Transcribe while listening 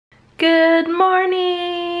Good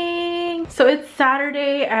morning! So it's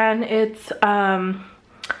Saturday and it's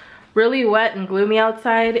really wet and gloomy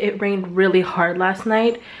outside. It rained really hard last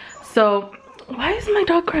night. So why is my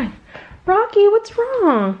dog crying? Rocky, what's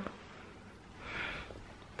wrong?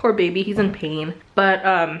 Poor baby, he's in pain. But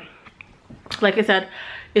like I said,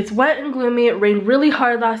 it's wet and gloomy. It rained really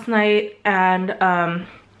hard last night, and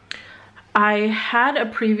I had a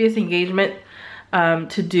previous engagement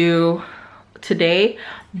to do today,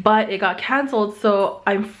 but it got canceled, so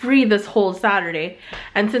I'm free this whole Saturday.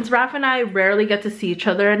 And since Raf and I rarely get to see each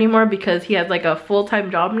other anymore because he has like a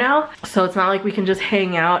full-time job now, so it's not like we can just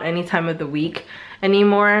hang out any time of the week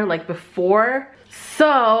anymore like before.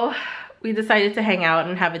 So we decided to hang out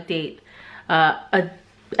and have a date, a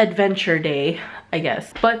adventure day, I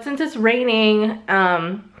guess. But since it's raining,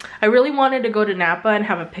 I really wanted to go to Napa and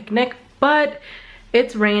have a picnic, but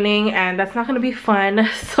it's raining and that's not gonna be fun.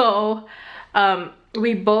 So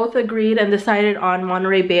we both agreed and decided on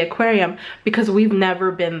Monterey Bay Aquarium because we've never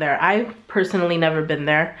been there. I've personally never been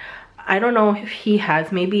there. I don't know if he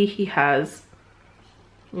has. Maybe he has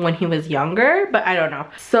when he was younger, but I don't know.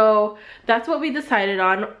 So that's what we decided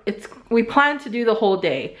on. We planned to do the whole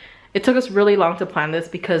day. It took us really long to plan this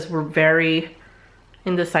because we're very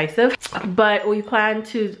indecisive, but we plan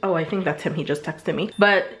to, oh, I think that's him, he just texted me.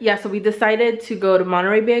 But yeah, so we decided to go to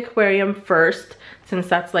Monterey Bay Aquarium first, since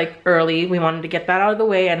that's like early. We wanted to get that out of the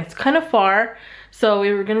way and it's kind of far, so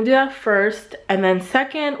we were gonna do that first, and then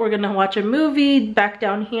second we're gonna watch a movie back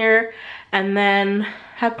down here and then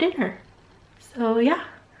have dinner. So yeah,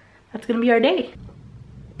 that's gonna be our day.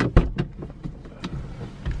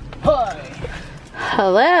 Hi.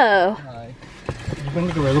 Hello. Hi. Did you bring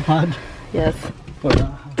the gorilla pod? Yes.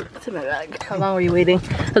 It's in my bag. How long were you waiting?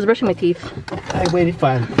 I was brushing my teeth. I waited for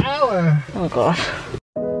an hour. Oh gosh.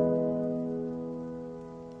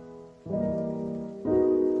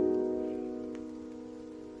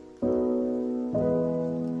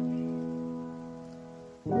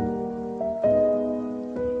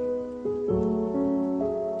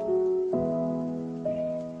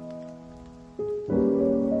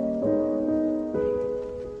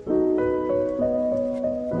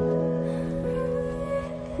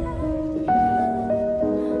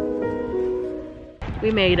 We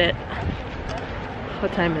made it.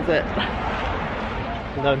 What time is it?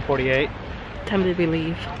 11:48. What time did we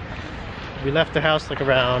leave? We left the house like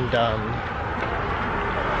around, I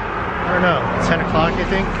don't know, 10 o'clock I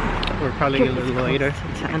think. We're probably a little later.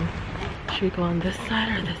 10. Should we go on this side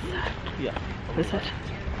or this side? Yeah. This side.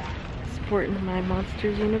 Sporting my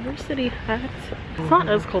Monsters University hat. It's not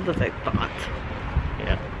as cold as I thought.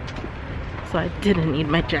 Yeah. So I didn't need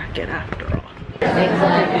my jacket after all. I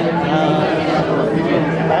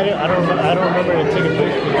don't remember taking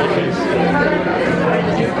pictures with my face.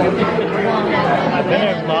 I've been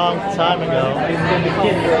there a long time ago. When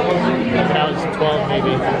I was 12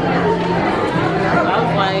 maybe. That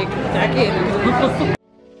was like a decade ago.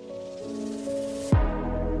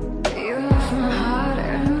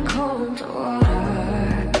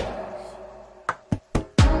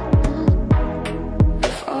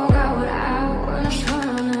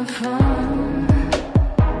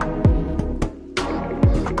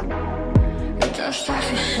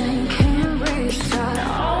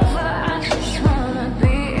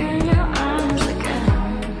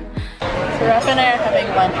 Raf and I are having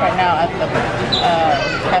lunch right now at the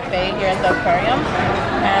cafe here at the aquarium,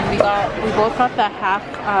 and we both got the half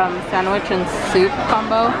sandwich and soup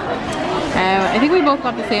combo, and I think we both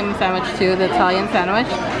got the same sandwich too, the Italian sandwich.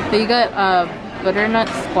 But you got butternut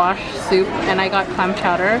squash soup and I got clam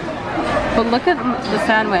chowder. But look at the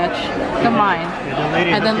sandwich, look at mine,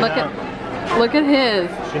 and then look at his.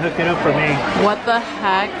 She hooked it up for me. What the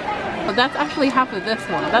heck? But that's actually half of this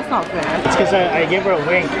one. That's not fair. It's because I gave her a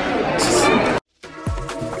wink.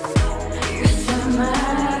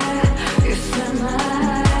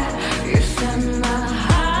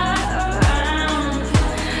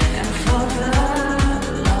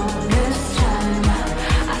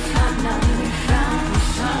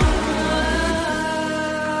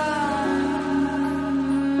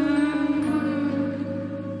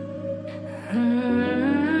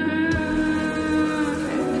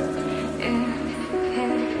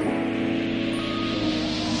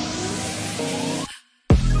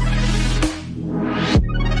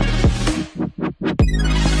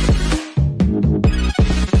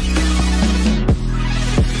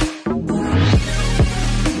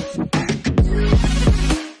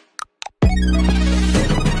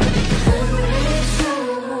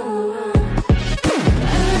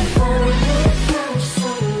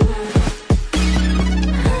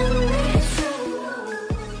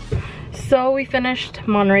 finished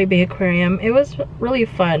Monterey Bay Aquarium. It was really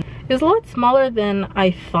fun. It was a lot smaller than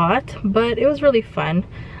I thought, but it was really fun.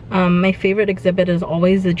 My favorite exhibit is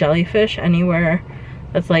always the jellyfish, anywhere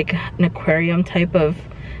that's like an aquarium type of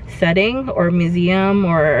setting or museum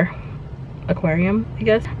or aquarium, I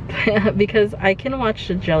guess. Because I can watch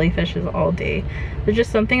the jellyfishes all day. There's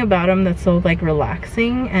just something about them that's so like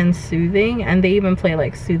relaxing and soothing, and they even play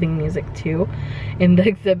like soothing music too in the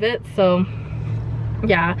exhibit. So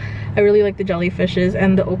yeah, I really like the jellyfishes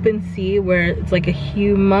and the open sea where it's like a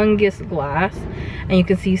humongous glass and you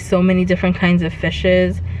can see so many different kinds of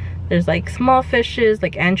fishes. There's like small fishes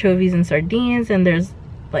like anchovies and sardines, and there's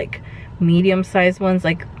like medium-sized ones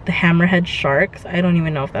like the hammerhead sharks. I don't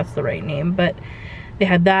even know if that's the right name, but they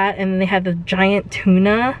had that, and then they had the giant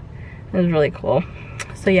tuna. It was really cool.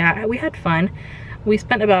 So yeah, we had fun. We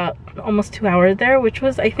spent about almost 2 hours there, which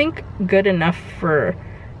was, I think, good enough for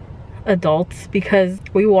adults because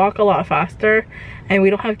we walk a lot faster and we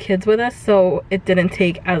don't have kids with us, so it didn't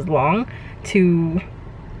take as long to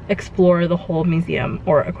explore the whole museum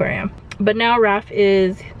or aquarium. But now Raf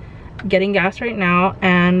is getting gas right now,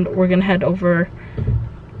 and we're gonna head over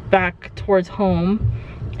back towards home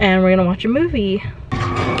and we're gonna watch a movie.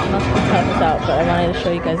 I'm not gonna try this out, but I wanted to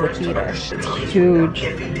show you guys the theater. It's huge.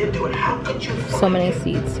 So many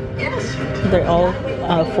seats. They're all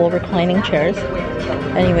full reclining chairs.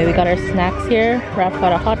 Anyway, we got our snacks here. Raf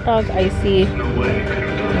got a hot dog, icy.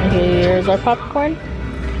 And here's our popcorn.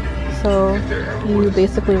 So you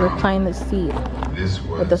basically recline the seat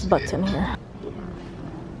with this button here.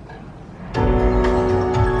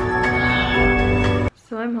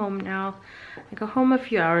 So I'm home now. I got home a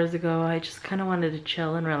few hours ago. I just kind of wanted to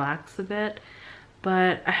chill and relax a bit.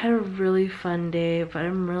 But I had a really fun day, but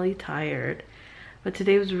I'm really tired. But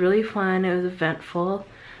today was really fun. It was eventful.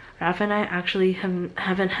 Raf and I actually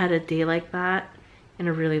haven't had a day like that in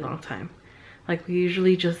a really long time. Like, we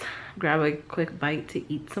usually just grab a quick bite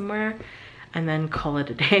to eat somewhere and then call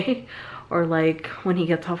it a day. Or like when he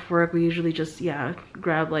gets off work, we usually just, yeah,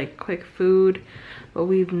 grab like quick food. But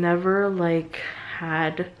we've never like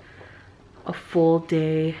had a full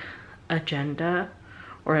day agenda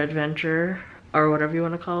or adventure or whatever you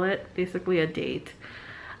want to call it. Basically a date.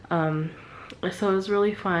 So it was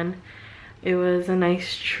really fun. It was a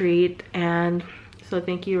nice treat, and so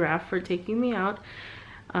thank you, Raf, for taking me out.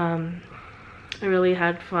 I really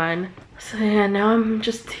had fun. So yeah, now I'm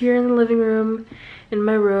just here in the living room in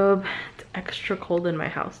my robe. It's extra cold in my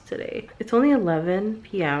house today. It's only 11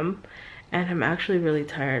 p.m. and I'm actually really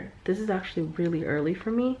tired. This is actually really early for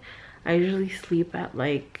me. I usually sleep at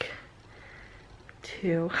like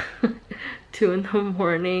 2 in the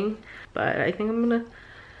morning, but I think I'm gonna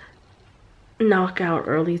knock out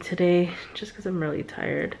early today just because I'm really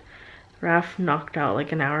tired. Raf knocked out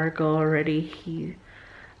like an hour ago already.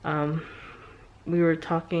 We were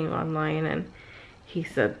talking online and he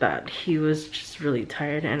said that he was just really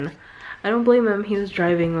tired, and I don't blame him. He was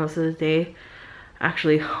driving most of the day,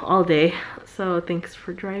 actually all day, so thanks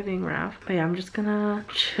for driving, Raf. But yeah, I'm just gonna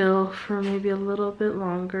chill for maybe a little bit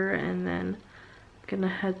longer and then I'm gonna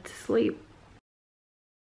head to sleep.